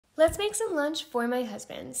Let's make some lunch for my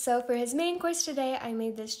husband. So for his main course today, I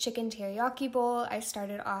made this chicken teriyaki bowl. I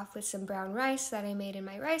started off with some brown rice that I made in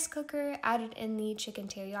my rice cooker, added in the chicken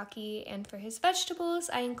teriyaki, and for his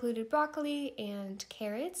vegetables, I included broccoli and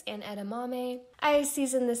carrots and edamame. I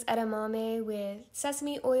seasoned this edamame with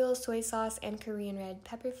sesame oil, soy sauce, and Korean red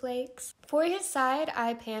pepper flakes. For his side,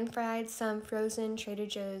 I pan-fried some frozen Trader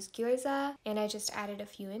Joe's gyoza, and I just added a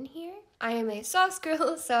few in here. I am a sauce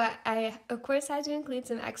girl, so I of course had to include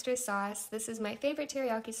some extra sauce. This is my favorite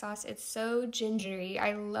teriyaki sauce. It's so gingery.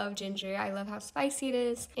 I love ginger. I love how spicy it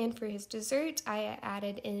is. And for his dessert, I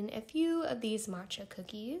added in a few of these matcha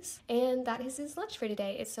cookies. And that is his lunch for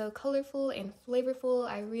today. It's so colorful and flavorful.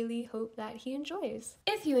 I really hope that he enjoys.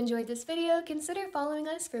 If you enjoyed this video, consider following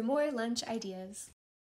us for more lunch ideas.